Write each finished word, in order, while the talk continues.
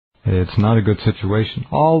It's not a good situation.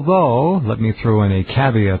 Although, let me throw in a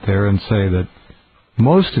caveat there and say that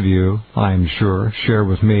most of you, I'm sure, share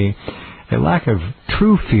with me a lack of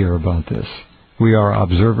true fear about this. We are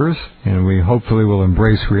observers, and we hopefully will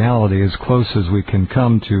embrace reality as close as we can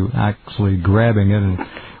come to actually grabbing it and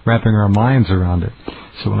wrapping our minds around it.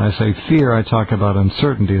 So when I say fear, I talk about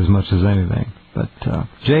uncertainty as much as anything. But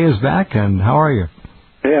Jay is back, and how are you?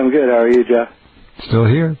 Hey, I'm good. How are you, Jeff? Still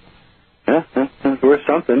here. Yeah, worth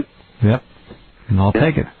something. Yep, and I'll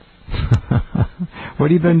take it. What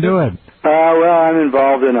have you been doing? Well, I'm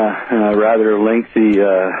involved in a rather lengthy,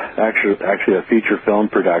 actually a feature film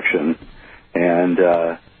production. And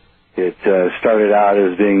it started out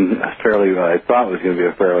as being I thought it was going to be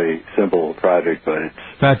a fairly simple project, but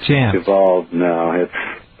it's evolved. No, it's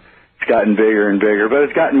gotten bigger and bigger, but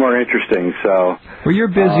it's gotten more interesting. So, well, you're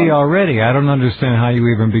busy already. I don't understand how you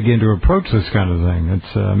even begin to approach this kind of thing.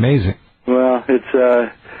 It's amazing. Well, it's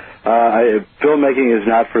filmmaking is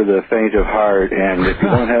not for the faint of heart, and if you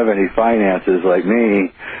don't have any finances like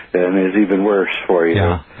me, then it's even worse for you.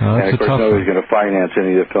 Yeah, well, and of course, nobody's going to finance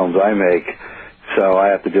any of the films I make, so I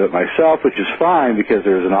have to do it myself, which is fine because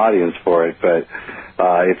there's an audience for it. But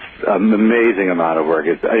it's an amazing amount of work.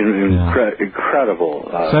 It's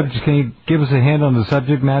incredible. Can you give us a hint on the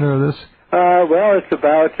subject matter of this? Well, it's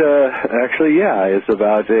about it's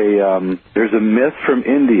about there's a myth from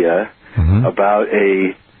India about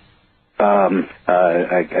a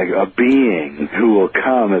being who will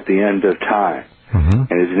come at the end of time, and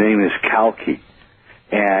his name is Kalki,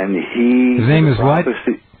 and his name is what?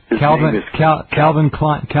 Calvin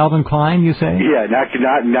Klein, you say? Yeah,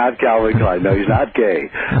 not Calvin Klein. No, he's not gay.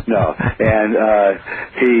 No, and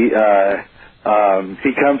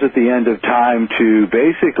he comes at the end of time to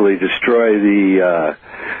basically destroy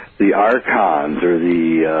the archons, or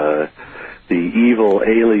the evil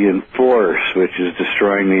alien force which is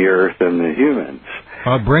destroying the earth and the humans.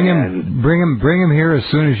 Bring him here as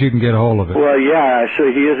soon as you can get a hold of it. Well, yeah. So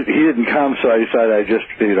he didn't come, so I decided I'd just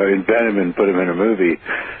invent him and put him in a movie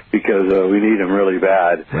because we need him really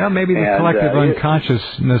bad. Well, maybe the collective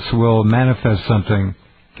unconsciousness will manifest something.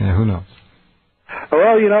 Yeah, who knows?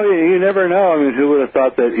 Well, you never know. I mean, who would have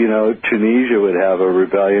thought that Tunisia would have a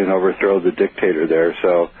rebellion and overthrow the dictator there?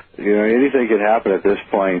 So. Anything can happen at this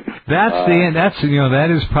point. That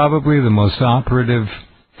is probably the most operative,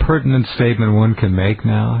 pertinent statement one can make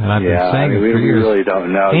now. And I've been saying it for years. We really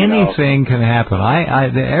don't know. Anything can happen.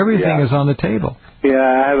 Everything is on the table. Yeah,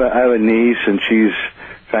 I have a niece, and she's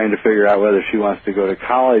trying to figure out whether she wants to go to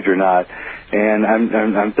college or not. And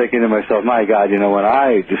I'm thinking to myself, my God, when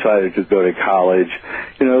I decided to go to college,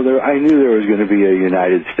 I knew there was going to be a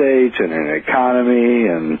United States and an economy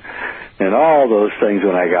and all those things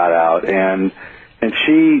when I got out, and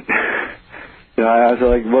she, I was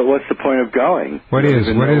like, what's the point of going? What is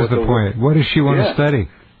the point? What does she want to study?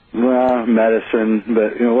 Well, medicine,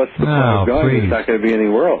 but what's the point of going? There's not going to be any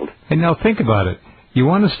world. And now think about it. You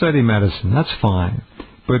want to study medicine, that's fine,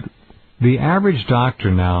 but the average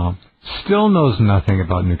doctor now still knows nothing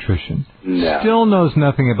about nutrition. No. Still knows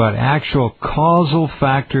nothing about actual causal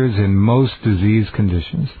factors in most disease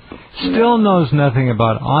conditions. Still knows nothing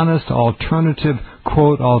about honest alternative,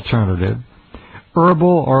 quote, alternative,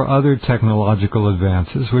 herbal or other technological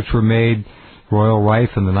advances which were made, Royal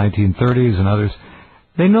Rife in the 1930s and others.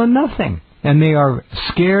 They know nothing, and they are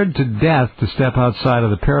scared to death to step outside of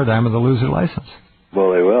the paradigm of the loser license.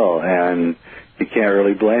 Well, they will, and you can't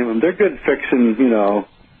really blame them. They're good fixing,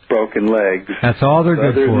 broken legs. That's all they're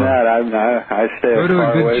good for. Other than that, I stay as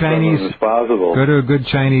far away from them as possible. Go to a good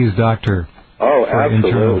Chinese doctor. Oh,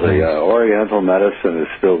 absolutely. Oriental medicine is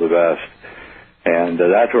still the best. And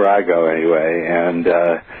that's where I go anyway. And,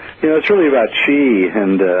 it's really about qi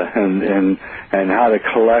and how to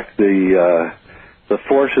collect the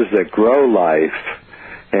forces that grow life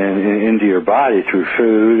and into your body through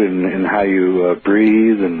food and how you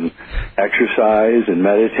breathe and exercise and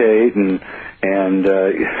meditate and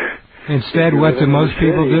instead, what do most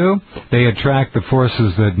people do? They attract the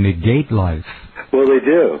forces that negate life. Well, they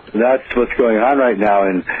do. That's what's going on right now,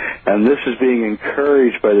 and this is being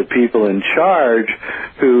encouraged by the people in charge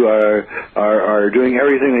who are doing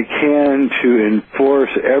everything they can to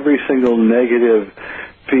enforce every single negative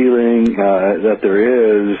feeling that there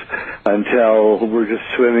is until we're just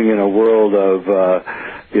swimming in a world of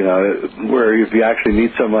where if you actually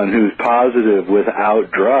meet someone who's positive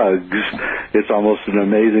without drugs, it's almost an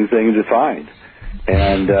amazing thing to find.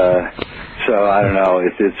 And so I don't know.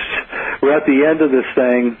 We're at the end of this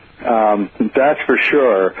thing. That's for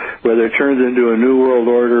sure. Whether it turns into a new world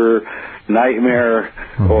order, nightmare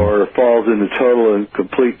or falls into total and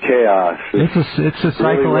complete chaos. It's a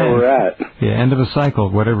cycle really where we're at. Yeah, end of a cycle,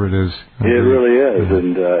 whatever it is. It really is,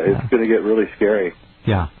 and it's going to get really scary.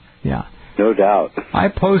 Yeah. No doubt. I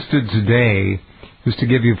posted today, just to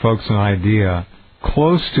give you folks an idea,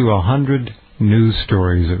 close to 100 news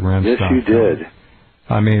stories at Rense. Yes, you did.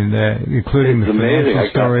 I mean, including it's the amazing.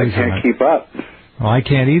 financial stories. I can't keep up. Well, I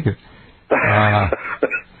can't either.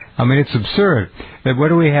 I mean, it's absurd. What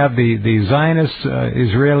do we have? The Zionist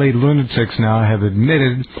Israeli lunatics now have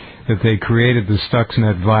admitted that they created the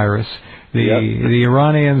Stuxnet virus. The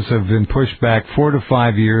Iranians have been pushed back 4 to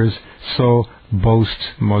 5 years, so boast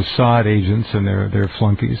Mossad agents and their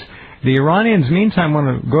flunkies. The Iranians, meantime,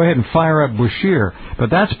 want to go ahead and fire up Bashir, but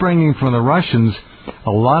that's bringing from the Russians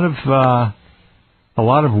a lot of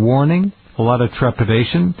warning, a lot of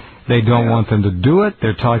trepidation. They don't want them to do it.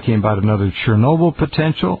 They're talking about another Chernobyl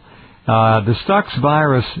potential. The Stux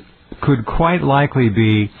virus could quite likely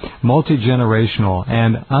be multi-generational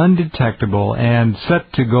and undetectable and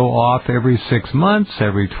set to go off every 6 months,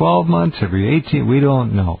 every 12 months, every 18. We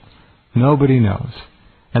don't know. Nobody knows.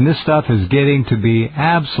 And this stuff is getting to be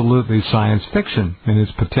absolutely science fiction in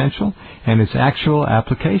its potential and its actual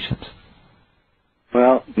applications.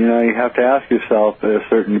 Well, you have to ask yourself at a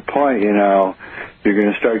certain point, you're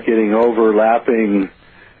going to start getting overlapping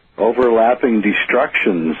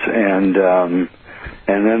destructions, and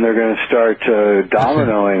then they're going to start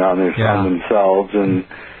dominoing on themselves, and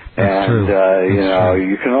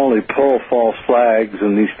you can only pull false flags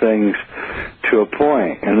and these things to a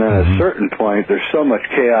point, and then at a certain point, there's so much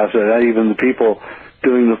chaos that not even the people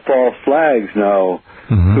doing the false flags know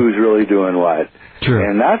who's really doing what. True.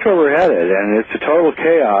 And that's where we're headed, and it's a total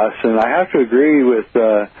chaos. And I have to agree with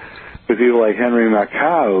people like Henry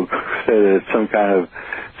Macau, who said it's some kind of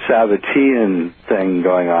Sabbatean thing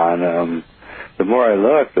going on. The more I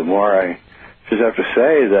look, the more I just have to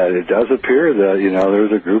say that it does appear that,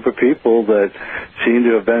 there's a group of people that seem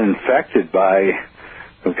to have been infected by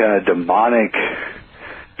some kind of demonic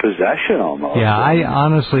possession almost. Yeah, I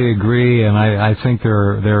honestly agree, and I think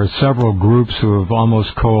there are several groups who have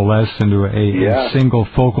almost coalesced into a single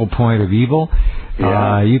focal point of evil.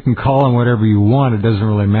 Yeah. You can call them whatever you want. It doesn't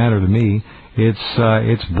really matter to me.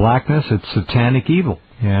 It's blackness. It's satanic evil.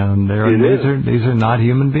 And these are not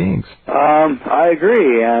human beings. I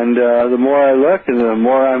agree, and the more I look, and the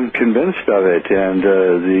more I'm convinced of it, and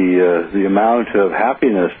the amount of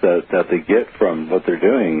happiness that they get from what they're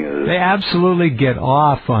doing is... They absolutely get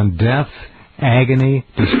off on death, agony,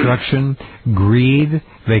 destruction, greed.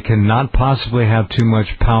 They cannot possibly have too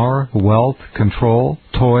much power, wealth, control,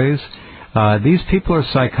 toys. These people are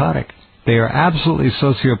psychotic. They are absolutely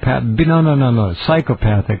sociopathic. No.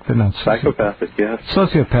 Psychopathic. They're not psychopathic. Yes.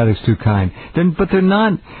 Sociopathic's too kind. But they're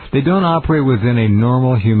not. They don't operate within a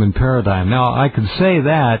normal human paradigm. Now, I could say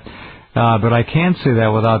that, but I can't say that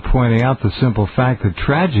without pointing out the simple fact that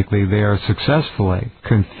tragically they are successfully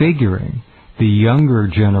configuring the younger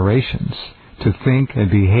generations to think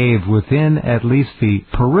and behave within at least the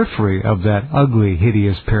periphery of that ugly,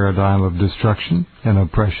 hideous paradigm of destruction and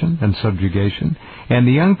oppression and subjugation. And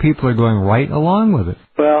the young people are going right along with it.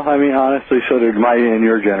 Well, I mean, honestly, so did my and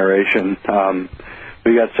your generation.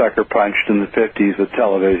 We got sucker punched in the 50s with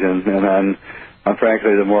television, and then,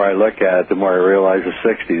 frankly, the more I look at it, the more I realize the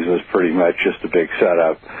 60s was pretty much just a big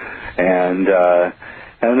setup. And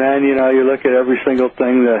then, you look at every single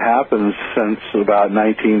thing that happens since about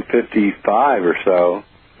 1955 or so,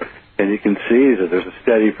 and you can see that there's a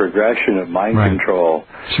steady progression of mind control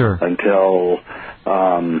until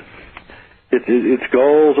its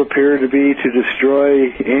goals appear to be to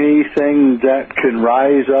destroy anything that can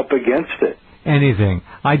rise up against it. Anything.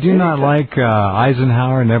 I do not like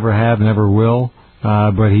Eisenhower, never have, never will,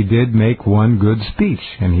 but he did make one good speech,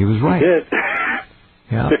 and he was right. He did.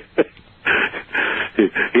 Yeah.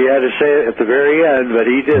 He had to say it at the very end, but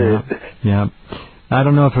he did it. Yeah. I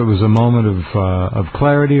don't know if it was a moment of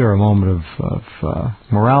clarity or a moment of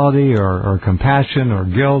morality or compassion or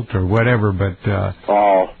guilt or whatever, but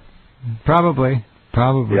all. Probably.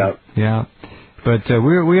 Yep. Yeah. But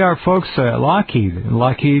we are folks at Lockheed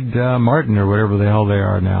Martin or whatever the hell they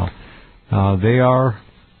are now. They are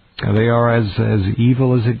as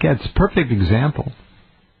evil as it gets. Perfect example.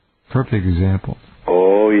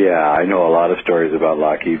 Oh, yeah, I know a lot of stories about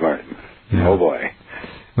Lockheed Martin. Yeah. Oh, boy.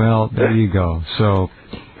 Well, there you go. So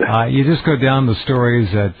you just go down the stories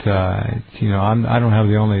that, I don't have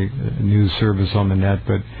the only news service on the net,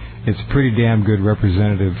 but it's a pretty damn good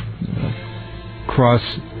representative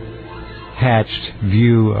cross-hatched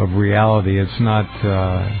view of reality. It's not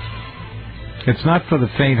for the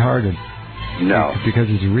faint-hearted. No. Because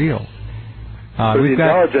it's real. For the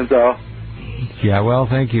intelligent, though. Yeah, well,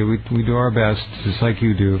 thank you. We do our best, just like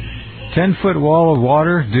you do. 10-foot wall of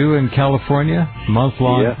water due in California.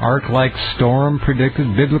 Month-long arc-like storm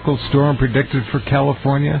predicted. Biblical storm predicted for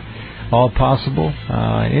California. All possible.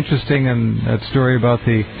 Interesting, and that story about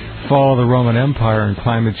the fall of the Roman Empire and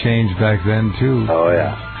climate change back then, too. Oh,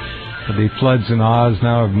 yeah. The floods in Oz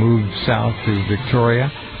now have moved south to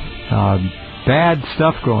Victoria. Bad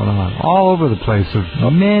stuff going on all over the place of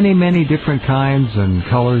many, many different kinds and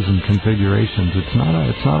colors and configurations. It's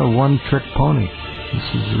not a one-trick pony. This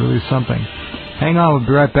is really something. Hang on, we'll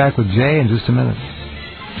be right back with Jay in just a minute.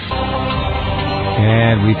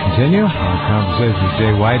 And we continue our conversation with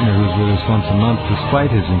Jay Weidner, who's with us once a month,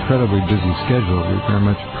 despite his incredibly busy schedule. We very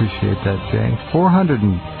much appreciate that, Jay.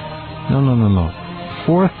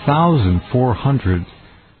 4,400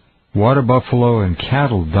 water buffalo and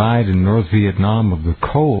cattle died in North Vietnam of the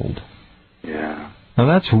cold. Yeah. Now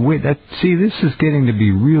that's weird. See, this is getting to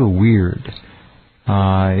be real weird.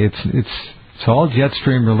 It's all jet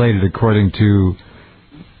stream related, according to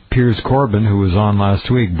Piers Corbin, who was on last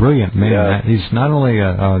week. Brilliant man. Yeah. He's not only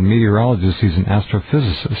a meteorologist, he's an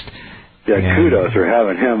astrophysicist. Yeah, kudos for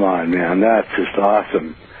having him on, man. That's just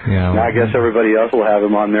awesome. Yeah. Now, I guess everybody else will have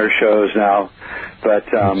him on their shows now. But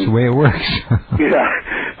that's the way it works. Yeah,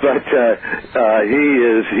 but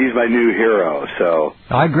he's my new hero. So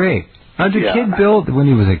I agree. Now, did kid build, when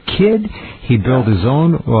he was a kid, he built his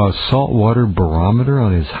own saltwater barometer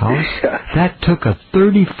on his house? Yes. That took a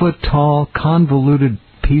 30-foot tall, convoluted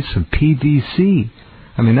piece of PVC.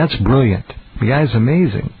 I mean, that's brilliant. The guy's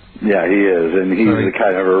amazing. Yeah, he is, and he's the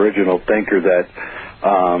kind of original thinker that,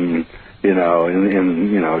 in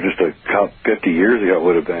just a couple 50 years ago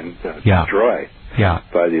would have been destroyed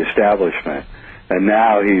by the establishment. And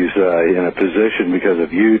now he's in a position because of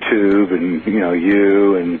YouTube and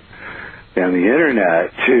you and the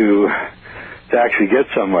internet to actually get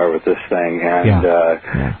somewhere with this thing, and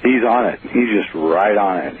he's on it. He's just right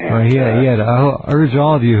on it. And, I'll urge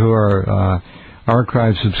all of you who are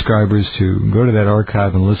archive subscribers to go to that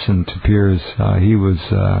archive and listen to Piers. He was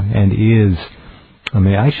and is. I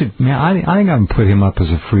mean, I think I'm going to put him up as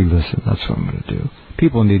a free listen. That's what I'm going to do.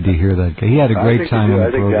 People need to hear that guy. He had a great time on the program.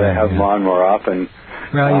 I think got to have him on more often.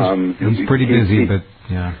 Well, he's pretty busy, but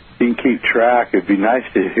he can keep track. It'd be nice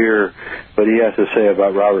to hear what he has to say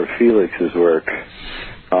about Robert Felix's work,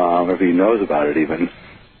 if he knows about it even.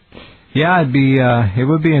 Yeah, it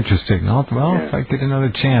would be interesting. If I get another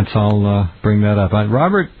chance, I'll bring that up.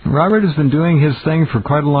 Robert has been doing his thing for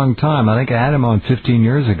quite a long time. I think I had him on 15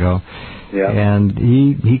 years ago. Yeah. And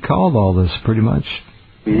he called all this pretty much.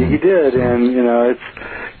 He did, and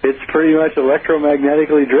it's pretty much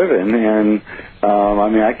electromagnetically driven, and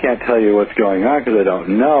I can't tell you what's going on because I don't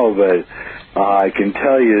know, but I can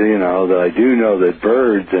tell you, that I do know that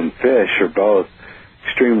birds and fish are both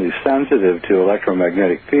extremely sensitive to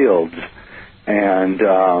electromagnetic fields, and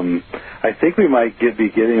I think we might be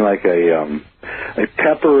getting like a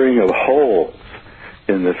peppering of holes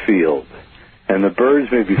in the field, and the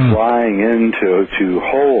birds may be flying into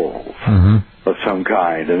holes of some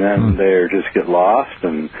kind, and then they just get lost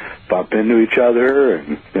and bump into each other,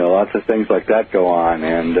 and lots of things like that go on.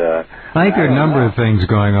 And I think there are a number of things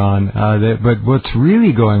going on, but what's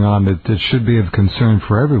really going on that should be of concern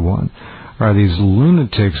for everyone are these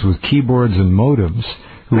lunatics with keyboards and modems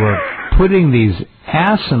who are putting these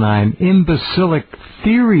asinine, imbecilic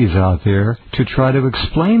theories out there to try to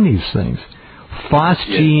explain these things.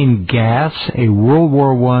 Phosgene gas, a World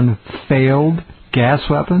War I failed gas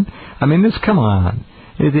weapon. I mean, come on.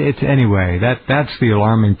 Anyway, that's the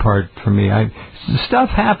alarming part for me. Stuff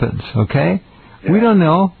happens, okay? Yeah. We don't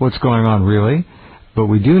know what's going on really, but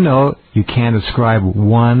we do know you can't ascribe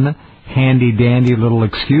one handy-dandy little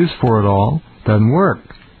excuse for it all. Doesn't work.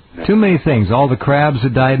 Too many things. All the crabs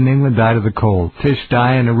that died in England died of the cold. Fish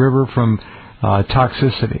die in a river from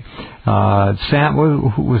toxicity. Was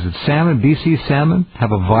it salmon? BC salmon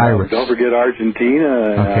have a virus. Don't forget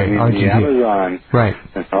Argentina. Argentina. The Amazon. Right.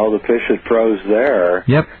 And all the fish that froze there.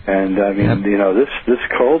 Yep. And this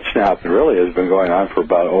cold snap really has been going on for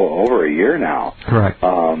about over a year now. Correct.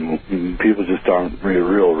 People just don't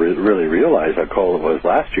really realize how cold it was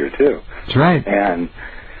last year too. That's right.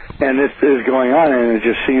 And this is going on, and it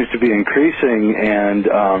just seems to be increasing. And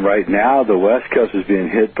right now, the West Coast is being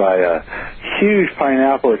hit by a huge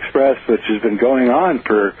pineapple express, which has been going on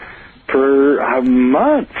for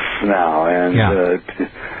months now, and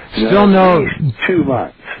still no 2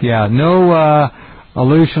 months. Yeah, no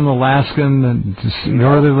Aleutian, Alaskan,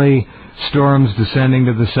 northerly storms descending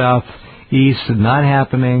to the southeast, not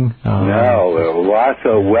happening. No, lots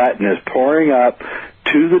of wetness pouring up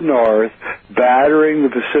to the north, battering the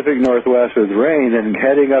Pacific Northwest with rain, and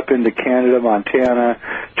heading up into Canada, Montana,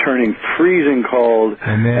 turning freezing cold,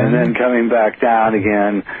 and then coming back down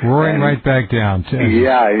again. Roaring right back down.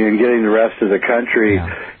 Yeah, and getting the rest of the country.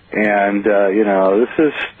 Yeah. And,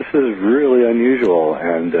 this is really unusual,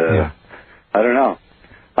 and I don't know.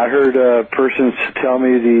 I heard a person tell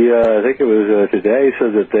me I think it was today,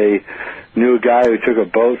 said that they knew a guy who took a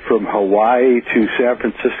boat from Hawaii to San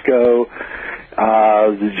Francisco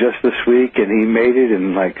just this week, and he made it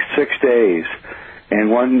in like 6 days, and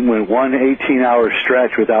went one 18-hour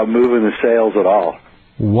stretch without moving the sails at all.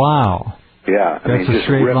 Wow. Yeah. That's a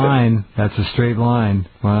straight line. That's a straight line.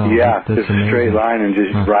 Wow. Yeah, that's just a straight line, and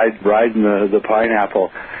just riding the pineapple.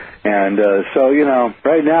 And so,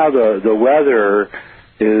 right now the weather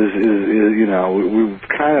is we've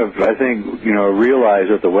kind of, I think,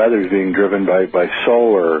 realized that the weather is being driven by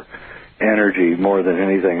solar energy more than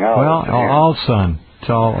anything else. Well, all sun.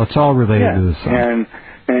 It's all related to the sun.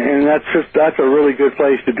 And that's a really good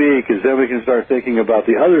place to be, because then we can start thinking about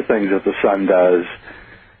the other things that the sun does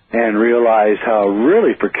and realize how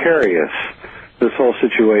really precarious this whole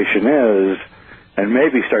situation is, and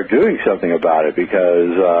maybe start doing something about it,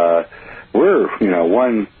 because we're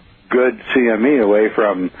one good CME away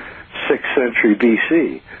from 6th century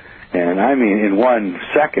BC, and I mean in 1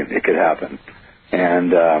 second it could happen,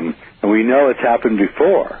 and we know it's happened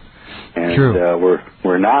before, and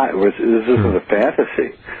we're not. This isn't a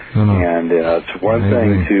fantasy, and it's one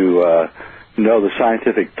thing to know the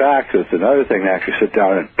scientific facts. It's another thing to actually sit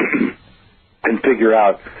down and figure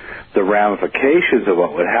out the ramifications of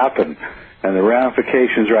what would happen, and the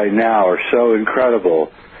ramifications right now are so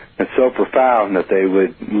incredible. It's so profound that they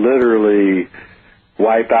would literally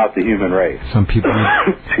wipe out the human race. Some people,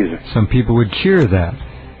 some people would cheer that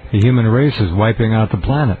the human race is wiping out the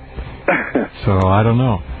planet. So I don't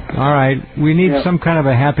know. All right, we need some kind of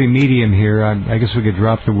a happy medium here. I guess we could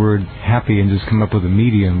drop the word happy and just come up with a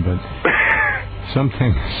medium, but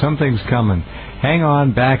something's coming. Hang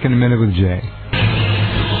on, back in a minute with Jay.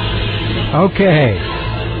 Okay.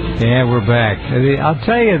 Yeah, we're back. I'll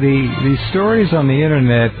tell you, the stories on the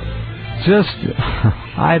internet, just,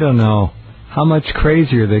 I don't know how much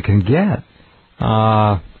crazier they can get.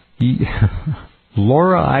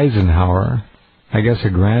 Laura Eisenhower, I guess a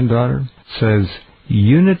granddaughter, says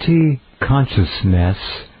unity consciousness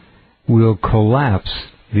will collapse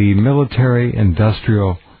the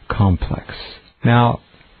military-industrial complex. Now,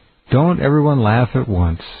 don't everyone laugh at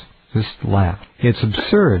once. Just laugh. It's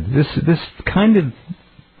absurd. This kind of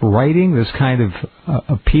writing, this kind of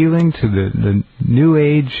appealing to the new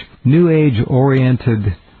age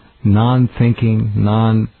oriented, non-thinking,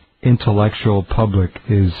 non-intellectual public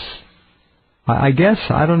is, I guess,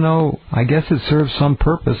 I don't know, I guess it serves some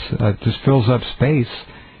purpose. It just fills up space,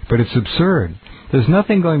 but it's absurd. There's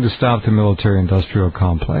nothing going to stop the military-industrial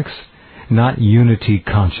complex, not unity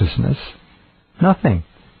consciousness, nothing,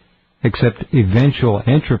 except eventual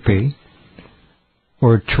entropy,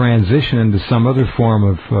 or transition into some other form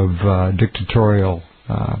of dictatorial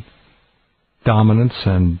dominance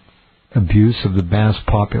and abuse of the mass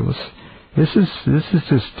populace. This is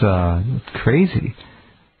just crazy.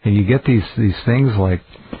 And you get these things like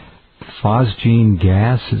phosgene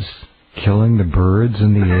gas is killing the birds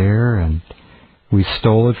in the air, and we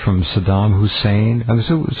stole it from Saddam Hussein. I mean,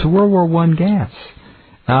 it's a World War I gas.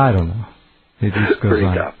 I don't know. It just goes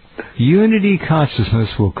on. Tough. Unity consciousness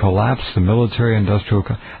will collapse the military-industrial...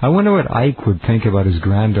 I wonder what Ike would think about his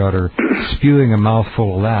granddaughter spewing a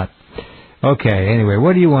mouthful of that. Okay, anyway,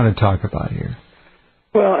 what do you want to talk about here?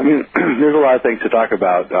 Well, I mean, there's a lot of things to talk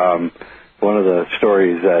about. One of the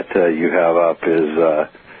stories that you have up is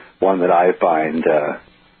one that I find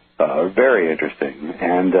very interesting,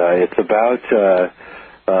 and it's about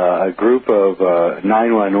a group of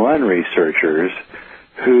 911 researchers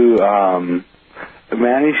who...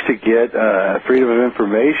 managed to get a Freedom of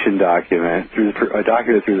Information document through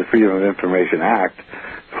the Freedom of Information Act,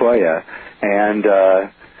 FOIA, and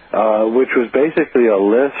which was basically a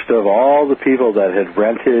list of all the people that had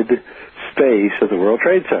rented space at the World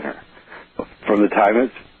Trade Center from the time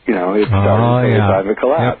it started to the time it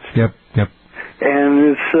collapsed. Yep.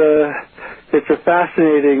 And it's a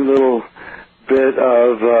fascinating little bit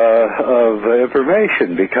of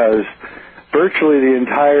information, because virtually the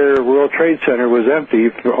entire World Trade Center was empty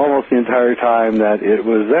for almost the entire time that it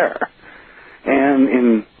was there. And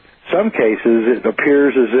in some cases, it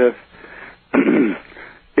appears as if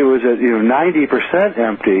it was at 90%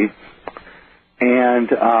 empty, and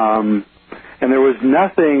there was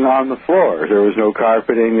nothing on the floor. There was no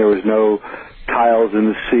carpeting. There was no tiles in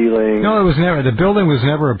the ceiling. No, it was never. The building was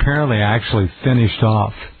never apparently actually finished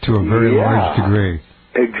off to a very large degree.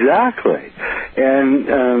 Exactly, and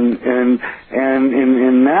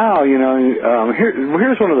now, you know,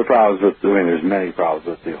 here's one of the problems with. I mean, there's many problems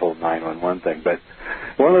with the whole 911 thing, but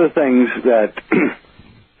one of the things that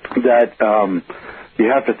you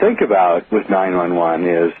have to think about with 911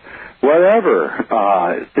 is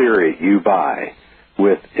whatever theory you buy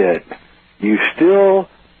with it, you still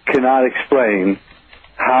cannot explain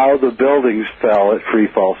how the buildings fell at free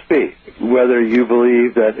fall speed. Whether you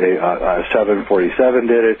believe that a 747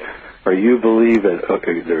 did it, or you believe that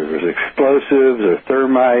there was explosives or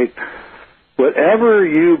thermite, whatever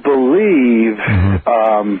you believe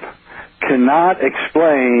cannot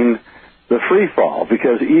explain the free fall,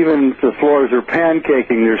 because even if the floors are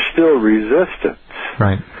pancaking, there's still resistance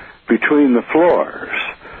between the floors.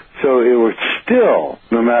 So it would still,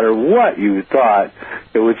 no matter what you thought,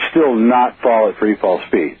 it would still not fall at free fall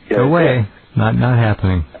speed. No way. Not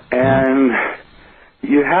happening. And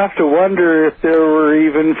you have to wonder if there were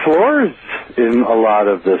even floors in a lot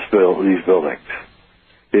of these buildings,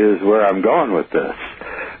 is where I'm going with this.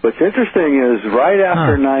 What's interesting is right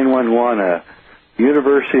after 911,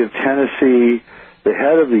 University of Tennessee, the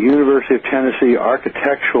head of the University of Tennessee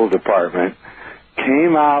Architectural Department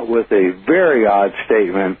came out with a very odd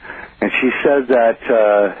statement, and she said that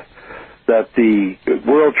the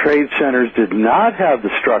World Trade Centers did not have the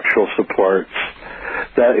structural supports,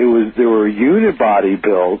 that they were unibody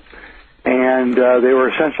built, and they were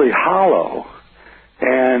essentially hollow.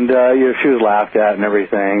 And she was laughed at and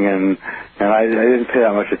everything, and I didn't pay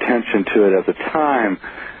that much attention to it at the time.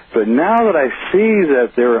 But now that I see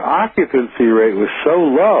that their occupancy rate was so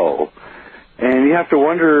low, and you have to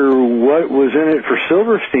wonder what was in it for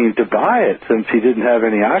Silverstein to buy it, since he didn't have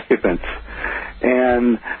any occupants.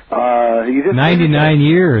 And he just 99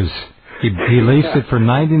 years. He leased it for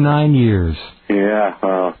 99 years.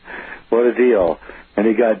 Yeah, what a deal. And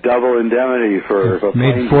he got double indemnity for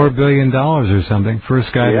made $4 billion or something.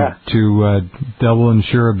 First guy to double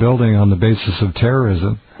insure a building on the basis of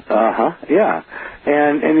terrorism. Yeah.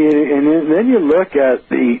 And then you look at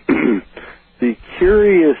the the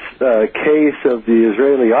curious case of the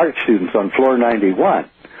Israeli art students on floor 91.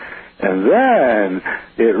 And then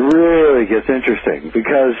it really gets interesting,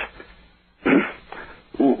 because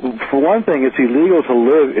for one thing, it's illegal to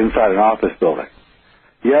live inside an office building.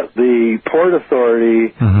 Yet the Port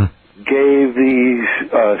Authority gave these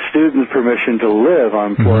students permission to live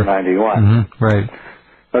on floor 91. Right.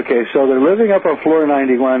 Okay, so they're living up on floor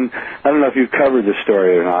 91. I don't know if you've covered this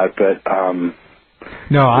story or not, but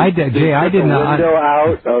no, I did. Jay, I did not. Window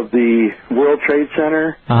out of the World Trade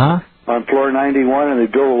Center on floor 91, and they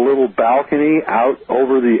built a little balcony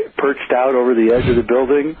perched out over the edge of the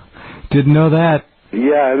building. Didn't know that.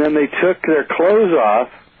 Yeah, and then they took their clothes off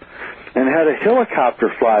and had a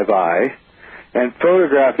helicopter fly by and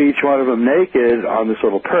photograph each one of them naked on this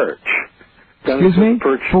little perch. Excuse me?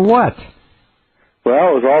 For what? Well,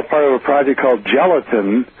 it was all part of a project called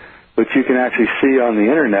Gelatin, which you can actually see on the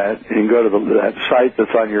internet. You can go to that site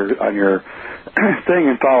that's on your thing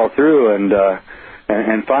and follow through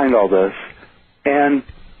and find all this. And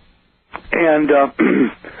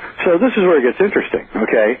so this is where it gets interesting.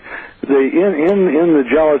 Okay, in the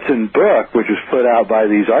Gelatin book, which was put out by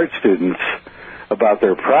these art students about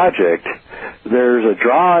their project, there's a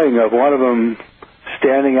drawing of one of them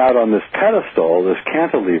standing out on this pedestal, this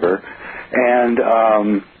cantilever, and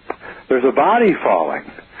there's a body falling,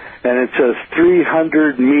 and it says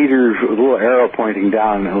 300 meters, with a little arrow pointing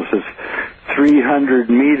down, and it says 300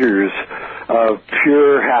 meters of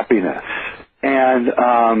pure happiness. And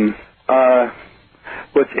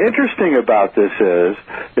what's interesting about this is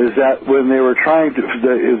that when they were trying to,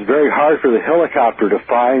 it was very hard for the helicopter to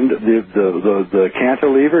find the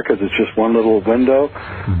cantilever, because it's just one little window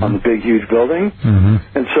on the big, huge building.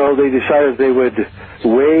 And so they decided they would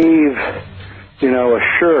wave, a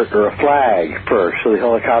shirt or a flag first, so the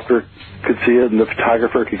helicopter could see it and the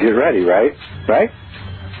photographer could get ready, right? Right?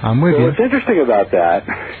 I'm with you. What's interesting about that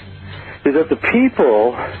is that the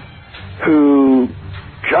people who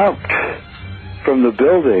jumped from the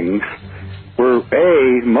buildings were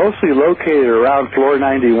A, mostly located around floor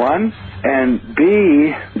 91, and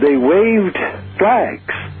B, they waved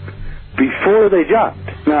flags before they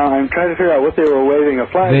jumped. Now, I'm trying to figure out what they were waving a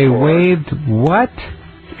flag for. They waved what?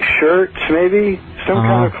 Shirts, maybe, some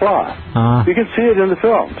kind of cloth. You can see it in the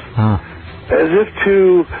films. As if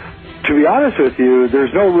to be honest with you,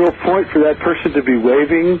 there's no real point for that person to be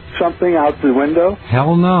waving something out the window.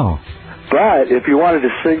 Hell no. But if you wanted to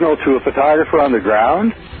signal to a photographer on the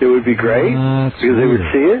ground, it would be great, because they would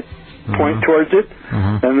see it, point towards it,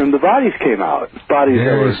 and then the bodies came out. Bodies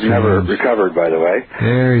that were never recovered, by the way.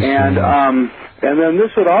 Very strange. And then this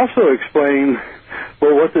would also explain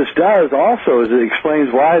Well, what this does also is it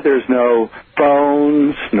explains why there's no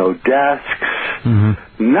phones, no desks,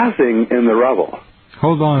 nothing in the rubble.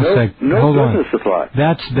 Hold on a sec. No Hold business on. supply.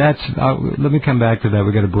 That's. Let me come back to that.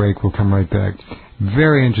 We got a break. We'll come right back.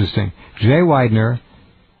 Very interesting. Jay Weidner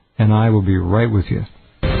and I will be right with you.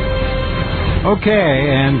 Okay,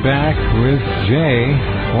 and back with Jay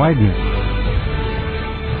Weidner.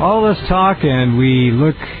 All this talk, and we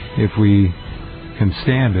look, if we can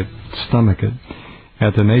stand it, stomach it,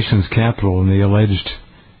 at the nation's capital and the alleged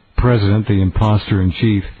president, the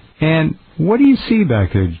imposter-in-chief. And what do you see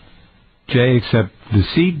back there, Jay, except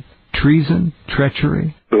deceit, treason,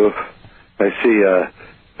 treachery? Oof. I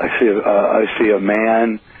see a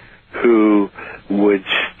man who would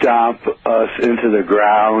stomp us into the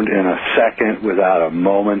ground in a second without a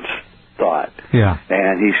moment's thought. Yeah.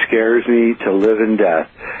 And he scares me to live and death.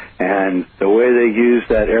 And the way they used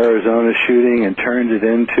that Arizona shooting and turned it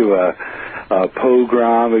into a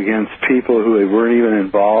pogrom against people who weren't even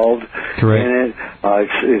involved in it,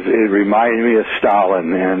 it reminded me of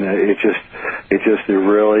Stalin, and it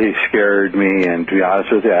really scared me. And to be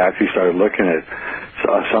honest with you, I actually started looking at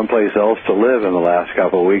someplace else to live in the last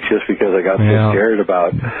couple of weeks just because I got so scared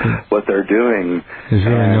about what they're doing. There's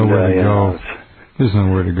really nowhere to go. There's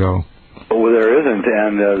nowhere to go. Well, there isn't,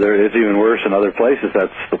 and there is even worse in other places.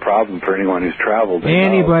 That's the problem for anyone who's traveled.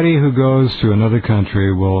 Anybody who goes to another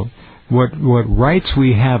country will, what rights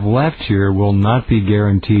we have left here will not be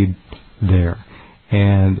guaranteed there.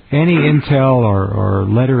 And any intel or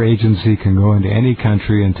letter agency can go into any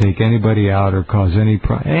country and take anybody out or cause any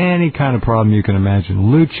kind of problem you can imagine.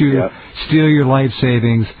 Loot you, steal your life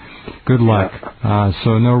savings. Good luck.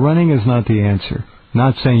 So no, running is not the answer.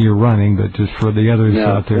 Not saying you're running, but just for the others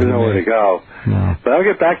out there. There's nowhere to go. No. But I'll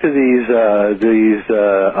get back to these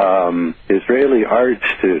Israeli art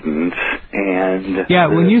students and. Yeah,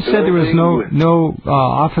 when you said there was no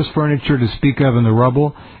office furniture to speak of in the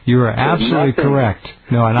rubble, you are absolutely correct.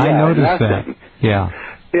 No, and I noticed that. Yeah.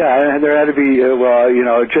 Yeah, and there had to be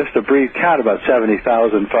just a brief count, about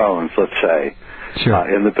 70,000 phones, let's say,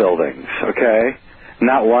 in the buildings. Okay,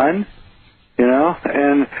 not one.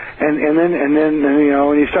 And then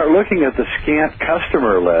when you start looking at the scant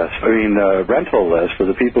customer list, rental list for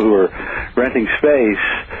the people who are renting space,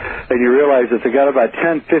 and you realize that they got about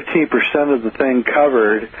 10-15% of the thing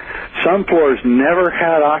covered. Some floors never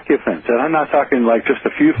had occupants, and I'm not talking like just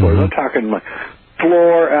a few floors. I'm talking like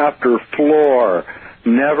floor after floor,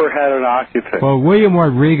 never had an occupant. Well, William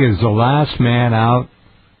Rodriguez, the last man out,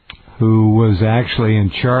 who was actually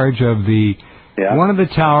in charge of one of the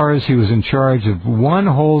towers. He was in charge of one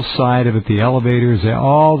whole side of it, the elevators,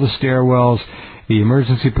 all the stairwells, the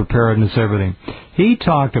emergency preparedness, everything. He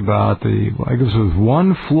talked about I guess it was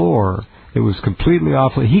one floor that was completely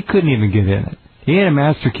off. He couldn't even get in it. He had a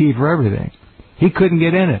master key for everything. He couldn't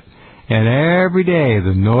get in it. And every day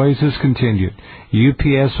the noises continued.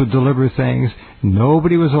 UPS would deliver things.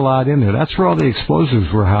 Nobody was allowed in there. That's where all the explosives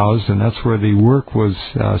were housed, and that's where the work was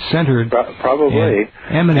centered. Probably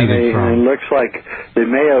emanated from. And it looks like they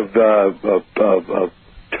may have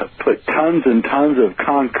put tons and tons of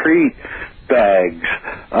concrete bags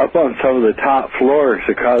up on some of the top floors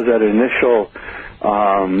to cause that initial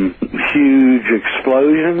huge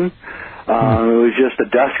explosion. It was just a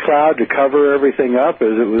dust cloud to cover everything up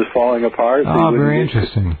as it was falling apart. Oh, very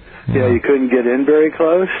interesting. Yeah, you couldn't get in very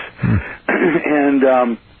close.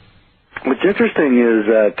 And what's interesting is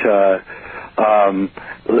that,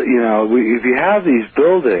 if you have these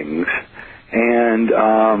buildings and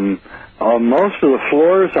most of the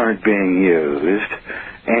floors aren't being used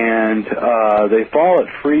and they fall at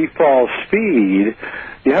free fall speed,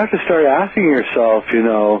 you have to start asking yourself,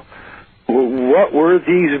 what were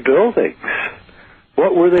these buildings?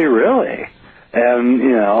 What were they really? And,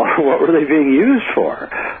 what were they being used for?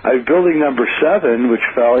 Building number 7, which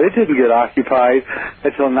fell, it didn't get occupied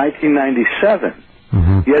until 1997.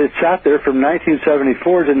 Yet it sat there from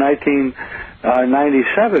 1974 to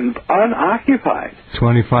 1997 unoccupied.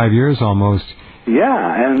 25 years almost.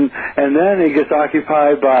 Yeah, and then it gets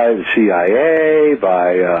occupied by the CIA,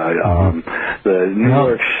 by the New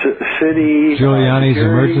York City. Giuliani's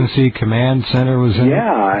Emergency Command Center was in it.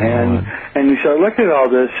 Yeah, and you start looking at all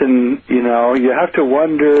this, and you have to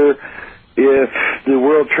wonder if the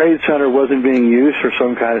World Trade Center wasn't being used for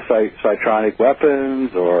some kind of cytronic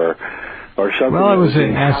weapons or something. Well, it was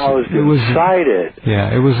inside it. Yeah,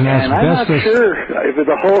 it was an asbestos. And I'm not sure if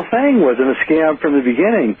the whole thing wasn't a scam from the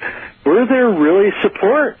beginning. Were there really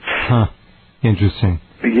supports? Interesting.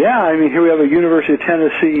 Yeah, here we have a University of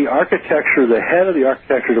Tennessee architecture, the head of the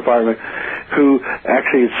architecture department, who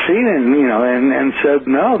actually had seen it, and said,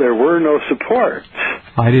 no, there were no supports.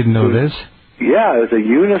 I didn't know this. Yeah, it was a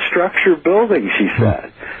unistructure building, she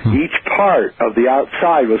said. Each part of the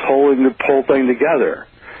outside was holding the whole thing together.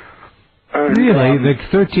 And, really? The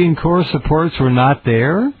 13 core supports were not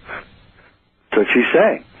there? That's what she's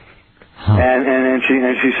saying. Huh. And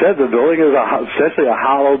she said the building is essentially a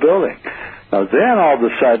hollow building. Now then all of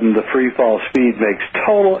a sudden the free fall speed makes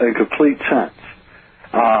total and complete sense.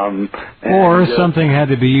 Or something had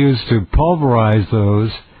to be used to pulverize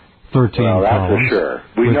those 13 well, that's columns. for sure.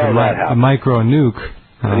 We with know that a happened. micro nuke.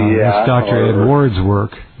 That's Dr. Ed Ward's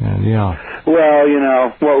work. And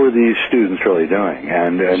well, what were these students really doing?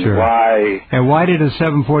 And sure. why? And why did a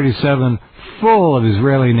 747 full of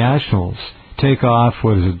Israeli nationals take off,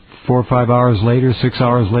 4 or 5 hours later, 6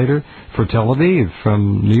 hours later, for Tel Aviv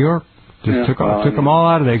from New York? Just took them all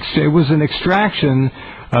out of there. It was an extraction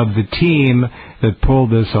of the team that pulled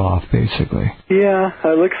this off, basically. Yeah,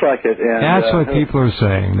 it looks like it. And that's what people are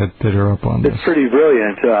saying that are up on this. It's pretty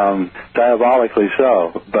brilliant, diabolically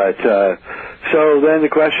so. But so then the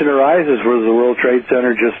question arises: was the World Trade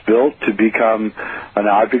Center just built to become an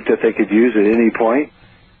object that they could use at any point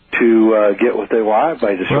to get what they want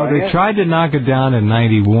by destroying it? Well, they tried to knock it down in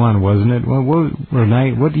 '91, wasn't it?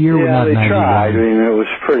 What year was that? Yeah, they 91? tried. I mean, it was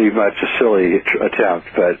pretty much a silly attempt,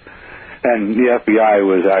 but. And the FBI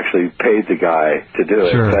was actually paid the guy to do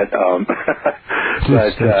it. Sure. But,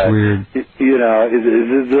 that's weird.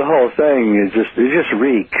 The whole thing it just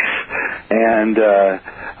reeks. And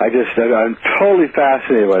I'm totally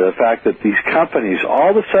fascinated by the fact that these companies,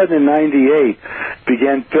 all of a sudden in '98,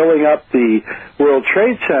 began filling up the World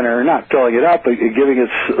Trade Center, not filling it up, but giving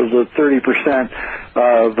us the 30%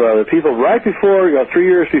 of the people right before, 3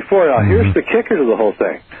 years before. Now, here's the kicker to the whole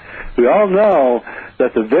thing. We all know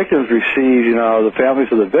that the victims receive, the families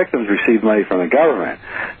of the victims receive money from the government.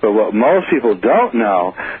 But what most people don't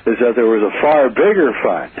know is that there was a far bigger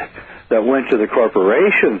fund that went to the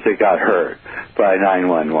corporations that got hurt by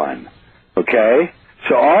 9/11. Okay?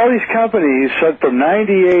 So all these companies, from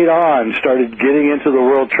 '98 on, started getting into the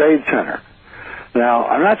World Trade Center. Now,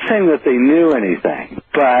 I'm not saying that they knew anything,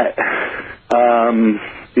 but,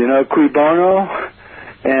 cui bono?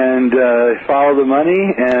 And follow the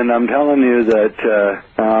money, and I'm telling you that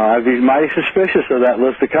I'd be mighty suspicious of that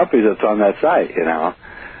list of companies that's on that site,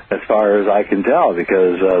 as far as I can tell,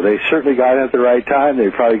 because they certainly got in at the right time.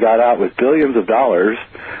 They probably got out with billions of dollars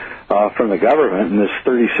from the government in this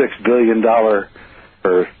 $36 billion or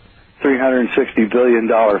 $360 billion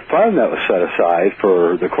fund that was set aside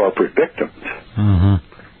for the corporate victims. Mm-hmm.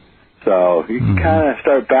 So you can kind of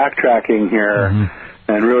start backtracking here.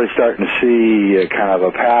 And really starting to see kind of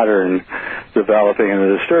a pattern developing. And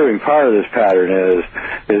the disturbing part of this pattern is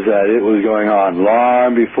that it was going on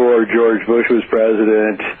long before George Bush was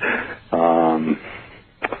president.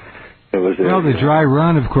 The dry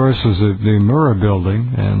run, of course, was the Murrah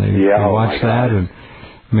building, and they watched that, and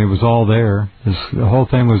it was all there. The whole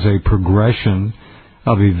thing was a progression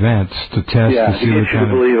of events to test to see what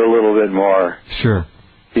kind of... believe a little bit more. Sure.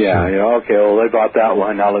 Yeah, sure. Okay, well, they bought that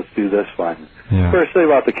one, now let's do this one. Yeah. Of course, they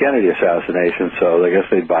bought the Kennedy assassination, so I guess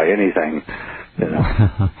they'd buy anything,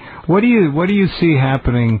 What do you see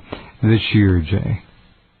happening this year, Jay?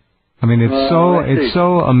 I mean, it's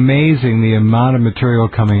so amazing the amount of material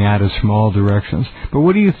coming at us from all directions. But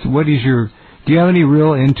do you have any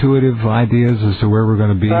real intuitive ideas as to where we're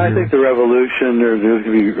going to be I here? think the revolution, there's going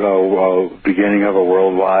to be a beginning of a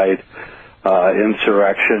worldwide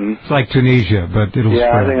insurrection. It's like Tunisia, but it'll spread.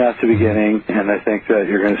 I think that's the beginning, and I think that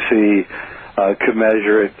you're going to see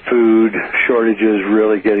commensurate food shortages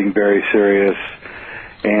really getting very serious,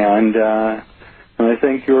 and I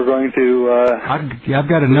think you're going to... I've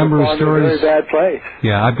got a number of stories. A very bad place.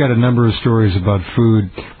 Yeah, I've got a number of stories about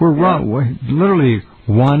food. We're literally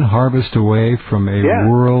one harvest away from a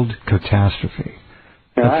world catastrophe.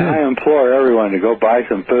 I implore everyone to go buy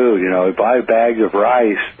some food, buy bags of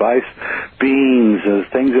rice, buy beans,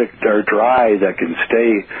 things that are dry that can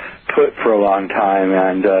stay put for a long time,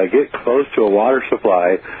 and get close to a water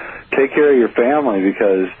supply. Take care of your family,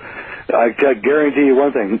 because I guarantee you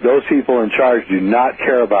one thing, those people in charge do not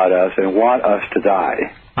care about us and want us to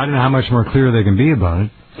die. I don't know how much more clear they can be about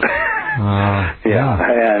it.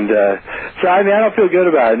 And so I don't feel good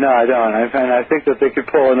about it. No, I don't. I think that they could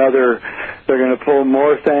pull they're going to pull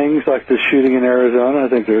more things like the shooting in Arizona. I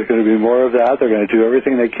think there's going to be more of that. They're going to do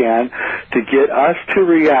everything they can to get us to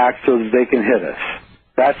react so that they can hit us.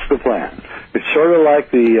 That's the plan. It's sort of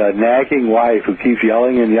like the nagging wife who keeps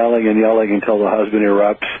yelling and yelling and yelling until the husband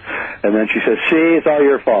erupts, and then she says, "See, it's all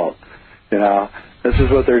your fault." This is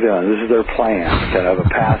what they're doing. This is their plan, kind of a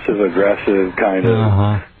passive-aggressive kind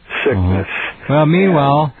of sickness. Well,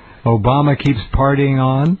 meanwhile, Obama keeps partying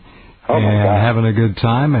on, Oh, my and God. having a good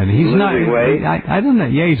time, and he's Losing not. weight? I don't know.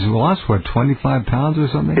 Yeah, he's lost what 25 pounds or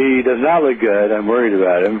something. He does not look good. I'm worried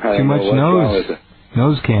about him. I Too don't much know what's wrong with it.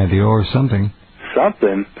 nose candy or something.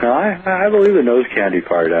 Something. I believe the nose candy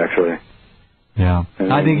part, actually. Yeah,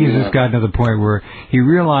 I think he's just gotten to the point where he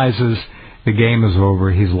realizes the game is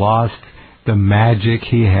over. He's lost the magic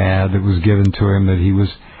he had that was given to him, that he was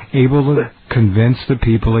able to convince the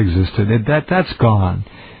people existed. That's gone.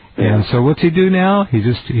 Yeah. And so what's he do now? He's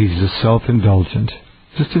just self-indulgent,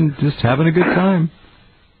 just having a good time.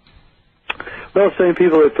 Well, same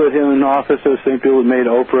people that put him in office, those same people that made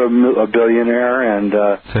Oprah a billionaire, and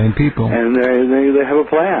Same people. and they have a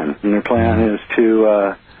plan, and their plan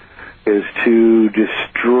is to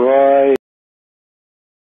destroy